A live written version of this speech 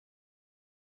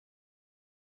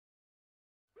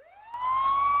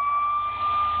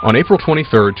On April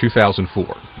 23,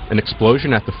 2004, an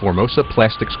explosion at the Formosa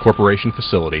Plastics Corporation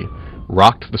facility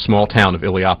rocked the small town of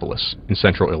Illiopolis in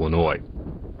central Illinois.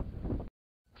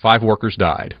 5 workers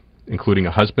died, including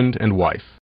a husband and wife.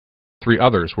 3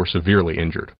 others were severely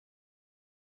injured.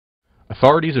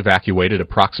 Authorities evacuated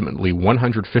approximately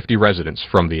 150 residents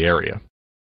from the area.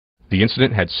 The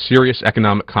incident had serious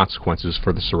economic consequences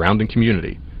for the surrounding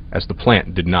community, as the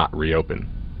plant did not reopen.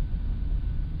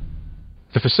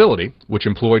 The facility, which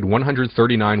employed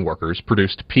 139 workers,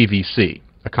 produced PVC,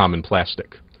 a common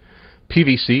plastic.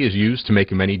 PVC is used to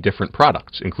make many different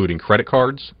products, including credit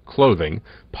cards, clothing,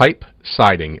 pipe,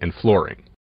 siding, and flooring.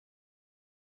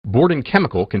 Borden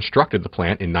Chemical constructed the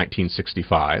plant in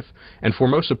 1965, and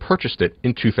Formosa purchased it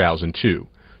in 2002,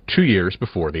 2 years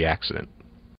before the accident.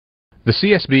 The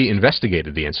CSB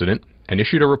investigated the incident and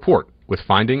issued a report with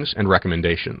findings and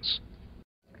recommendations.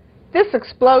 This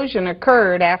explosion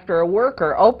occurred after a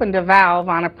worker opened a valve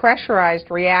on a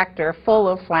pressurized reactor full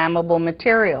of flammable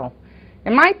material.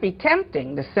 It might be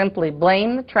tempting to simply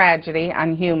blame the tragedy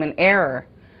on human error.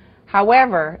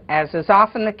 However, as is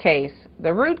often the case,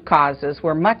 the root causes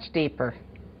were much deeper.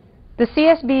 The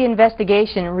CSB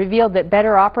investigation revealed that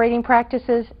better operating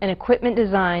practices and equipment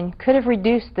design could have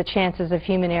reduced the chances of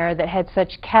human error that had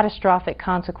such catastrophic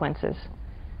consequences.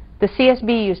 The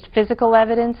CSB used physical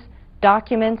evidence,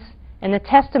 documents, and the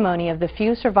testimony of the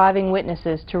few surviving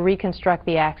witnesses to reconstruct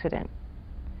the accident.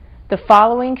 The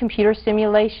following computer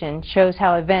simulation shows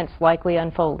how events likely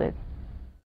unfolded.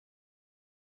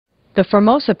 The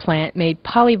Formosa plant made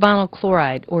polyvinyl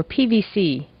chloride, or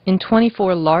PVC, in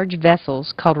 24 large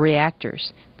vessels called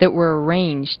reactors that were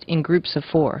arranged in groups of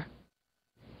 4.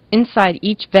 Inside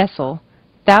each vessel,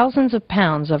 thousands of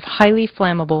pounds of highly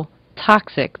flammable,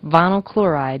 toxic vinyl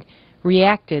chloride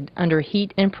reacted under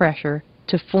heat and pressure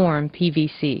to form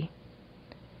PVC.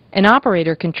 An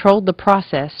operator controlled the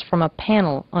process from a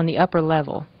panel on the upper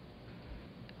level.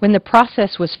 When the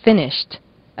process was finished,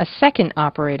 a second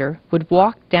operator would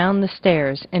walk down the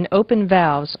stairs and open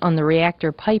valves on the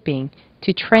reactor piping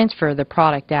to transfer the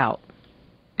product out.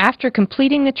 After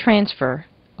completing the transfer,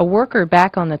 a worker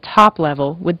back on the top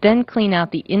level would then clean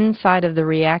out the inside of the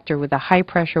reactor with a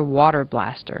high-pressure water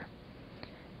blaster.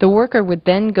 The worker would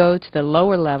then go to the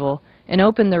lower level and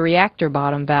open the reactor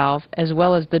bottom valve as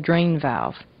well as the drain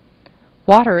valve.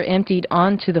 Water emptied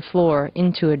onto the floor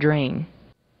into a drain.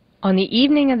 On the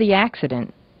evening of the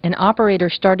accident, an operator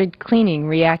started cleaning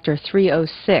reactor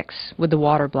 306 with the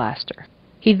water blaster.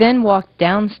 He then walked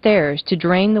downstairs to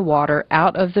drain the water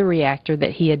out of the reactor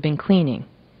that he had been cleaning.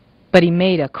 But he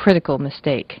made a critical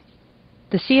mistake.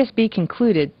 The CSB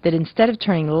concluded that instead of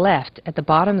turning left at the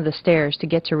bottom of the stairs to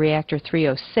get to reactor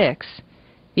 306,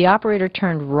 the operator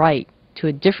turned right to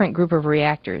a different group of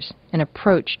reactors and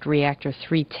approached reactor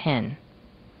 310.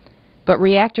 But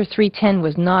reactor 310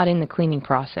 was not in the cleaning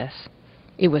process.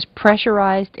 It was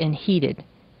pressurized and heated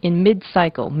in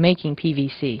mid-cycle, making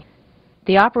PVC.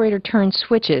 The operator turned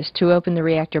switches to open the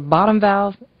reactor bottom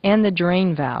valve and the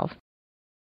drain valve.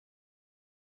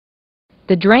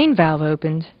 The drain valve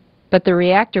opened, but the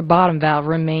reactor bottom valve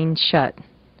remained shut.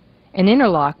 An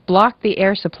interlock blocked the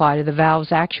air supply to the valve's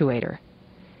actuator.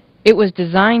 It was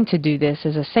designed to do this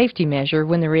as a safety measure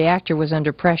when the reactor was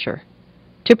under pressure,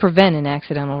 to prevent an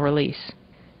accidental release.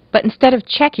 But instead of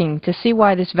checking to see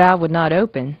why this valve would not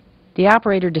open, the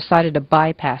operator decided to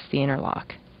bypass the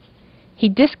interlock. He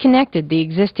disconnected the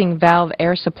existing valve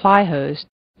air supply hose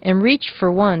and reached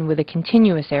for one with a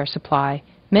continuous air supply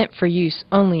meant for use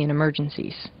only in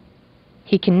emergencies.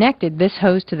 He connected this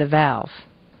hose to the valve.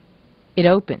 It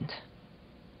opened.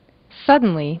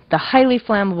 Suddenly, the highly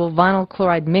flammable vinyl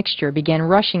chloride mixture began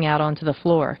rushing out onto the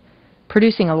floor,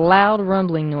 producing a loud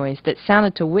rumbling noise that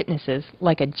sounded to witnesses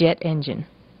like a jet engine.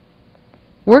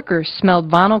 Workers smelled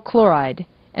vinyl chloride,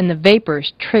 and the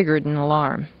vapors triggered an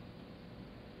alarm.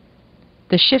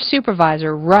 The shift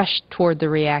supervisor rushed toward the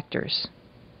reactors.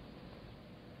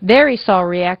 There he saw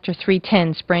reactor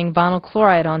 310 spraying vinyl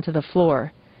chloride onto the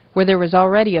floor, where there was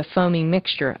already a foaming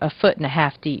mixture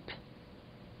 1.5 feet deep.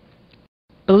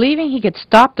 Believing he could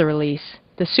stop the release,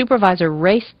 the supervisor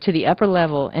raced to the upper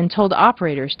level and told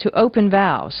operators to open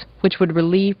valves, which would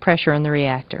relieve pressure in the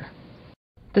reactor.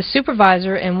 The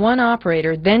supervisor and one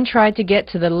operator then tried to get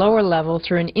to the lower level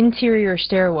through an interior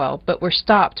stairwell, but were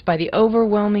stopped by the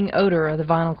overwhelming odor of the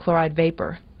vinyl chloride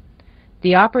vapor.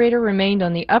 The operator remained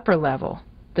on the upper level.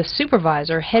 The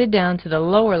supervisor headed down to the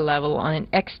lower level on an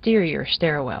exterior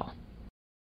stairwell.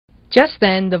 Just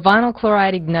then, the vinyl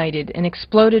chloride ignited and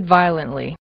exploded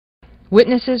violently.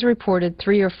 Witnesses reported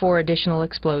 3 or 4 additional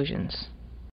explosions.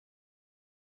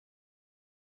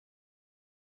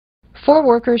 4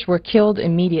 workers were killed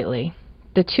immediately.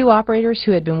 the 2 operators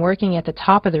who had been working at the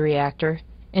top of the reactor,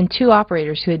 and 2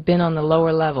 operators who had been on the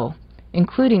lower level,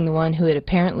 including the one who had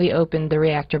apparently opened the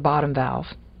reactor bottom valve.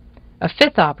 A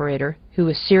 5th operator, who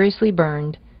was seriously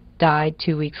burned, died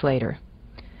 2 weeks later.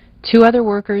 2 other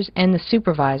workers and the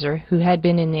supervisor, who had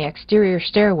been in the exterior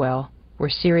stairwell, were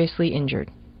seriously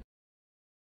injured.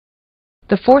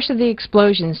 The force of the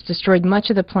explosions destroyed much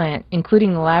of the plant,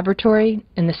 including the laboratory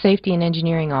and the safety and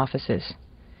engineering offices.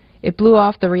 It blew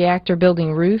off the reactor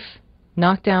building roof,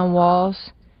 knocked down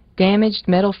walls, damaged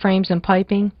metal frames and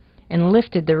piping, and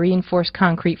lifted the reinforced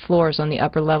concrete floors on the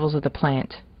upper levels of the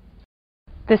plant.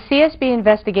 The CSB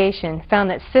investigation found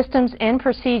that systems and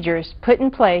procedures put in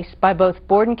place by both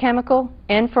Borden Chemical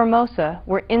and Formosa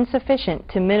were insufficient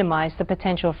to minimize the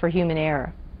potential for human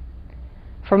error.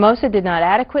 Formosa did not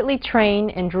adequately train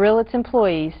and drill its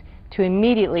employees to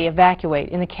immediately evacuate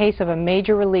in the case of a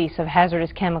major release of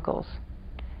hazardous chemicals.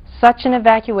 Such an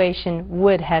evacuation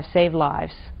would have saved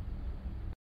lives.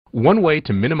 One way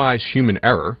to minimize human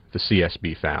error, the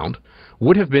CSB found,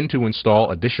 would have been to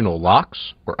install additional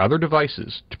locks or other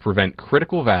devices to prevent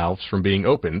critical valves from being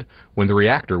opened when the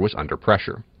reactor was under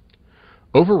pressure.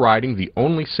 Overriding the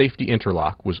only safety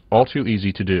interlock was all too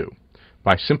easy to do,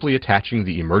 by simply attaching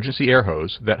the emergency air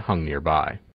hose that hung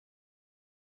nearby.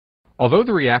 Although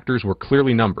the reactors were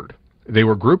clearly numbered, they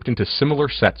were grouped into similar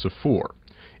sets of 4,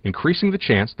 increasing the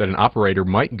chance that an operator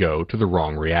might go to the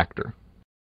wrong reactor.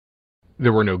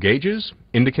 There were no gauges,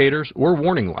 indicators, or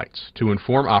warning lights to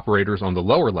inform operators on the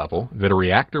lower level that a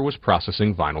reactor was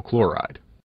processing vinyl chloride.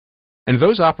 And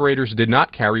those operators did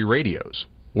not carry radios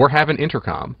or have an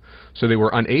intercom, so they were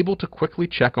unable to quickly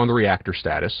check on the reactor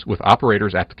status with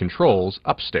operators at the controls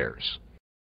upstairs.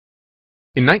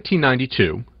 In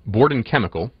 1992, Borden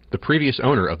Chemical, the previous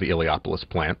owner of the Illiopolis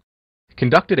plant,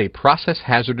 conducted a process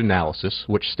hazard analysis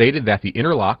which stated that the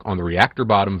interlock on the reactor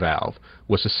bottom valve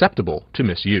was susceptible to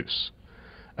misuse.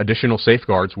 Additional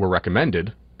safeguards were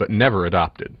recommended, but never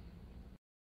adopted.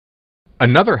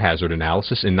 Another hazard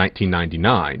analysis in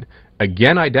 1999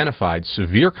 again identified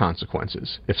severe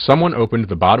consequences if someone opened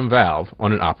the bottom valve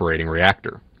on an operating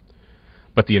reactor.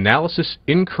 But the analysis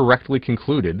incorrectly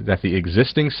concluded that the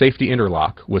existing safety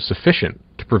interlock was sufficient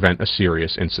to prevent a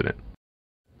serious incident.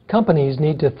 Companies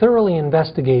need to thoroughly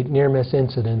investigate near-miss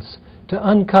incidents to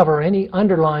uncover any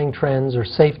underlying trends or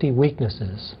safety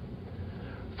weaknesses.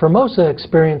 Formosa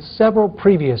experienced several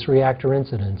previous reactor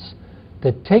incidents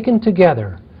that, taken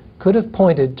together, could have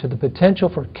pointed to the potential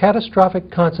for catastrophic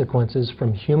consequences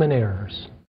from human errors.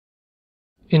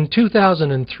 In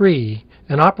 2003,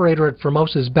 an operator at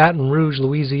Formosa's Baton Rouge,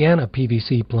 Louisiana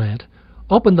PVC plant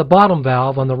opened the bottom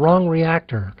valve on the wrong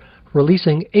reactor,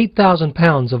 releasing 8,000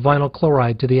 pounds of vinyl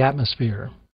chloride to the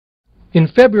atmosphere. In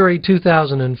February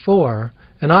 2004,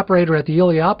 an operator at the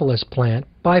Illiopolis plant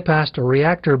bypassed a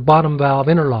reactor bottom valve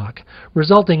interlock,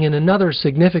 resulting in another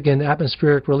significant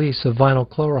atmospheric release of vinyl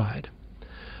chloride.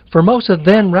 Formosa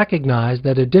then recognized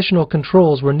that additional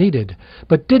controls were needed,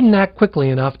 but didn't act quickly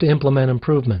enough to implement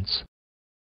improvements.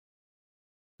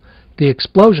 The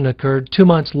explosion occurred 2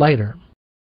 months later.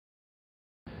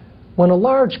 When a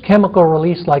large chemical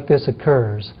release like this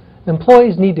occurs,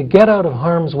 employees need to get out of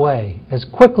harm's way as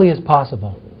quickly as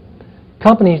possible.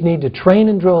 Companies need to train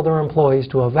and drill their employees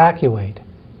to evacuate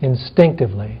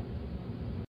instinctively.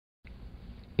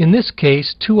 In this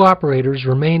case, 2 operators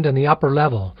remained on the upper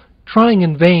level, trying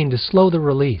in vain to slow the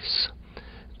release.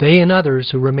 They and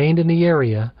others who remained in the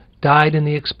area died in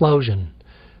the explosion.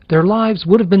 Their lives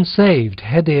would have been saved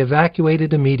had they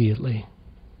evacuated immediately.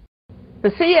 The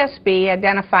CSB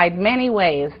identified many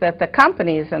ways that the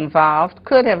companies involved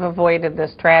could have avoided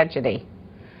this tragedy.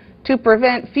 To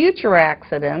prevent future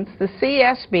accidents, the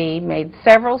CSB made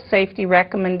several safety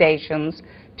recommendations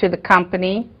to the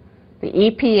company, the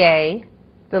EPA,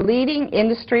 the leading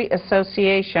industry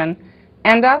association,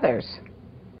 and others.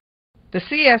 The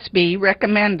CSB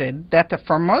recommended that the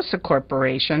Formosa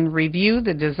Corporation review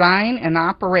the design and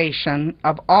operation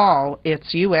of all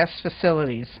its U.S.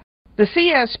 facilities. The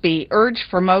CSB urged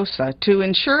Formosa to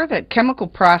ensure that chemical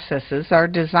processes are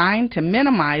designed to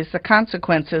minimize the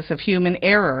consequences of human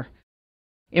error,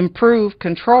 improve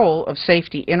control of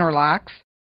safety interlocks,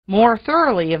 more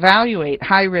thoroughly evaluate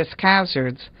high-risk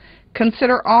hazards,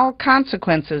 consider all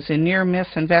consequences in near-miss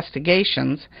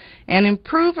investigations, and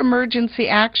improve emergency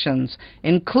actions,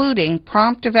 including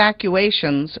prompt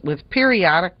evacuations with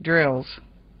periodic drills.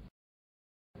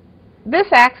 This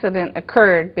accident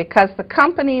occurred because the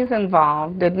companies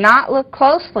involved did not look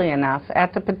closely enough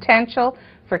at the potential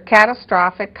for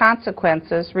catastrophic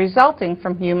consequences resulting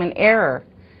from human error.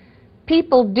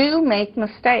 People do make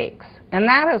mistakes, and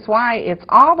that is why it's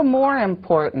all the more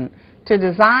important to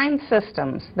design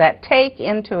systems that take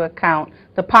into account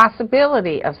the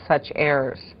possibility of such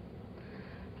errors.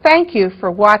 Thank you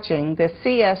for watching this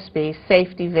CSB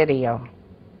safety video.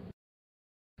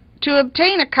 To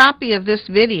obtain a copy of this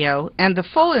video and the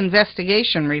full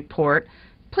investigation report,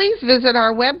 please visit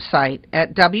our website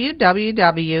at www.csb.gov.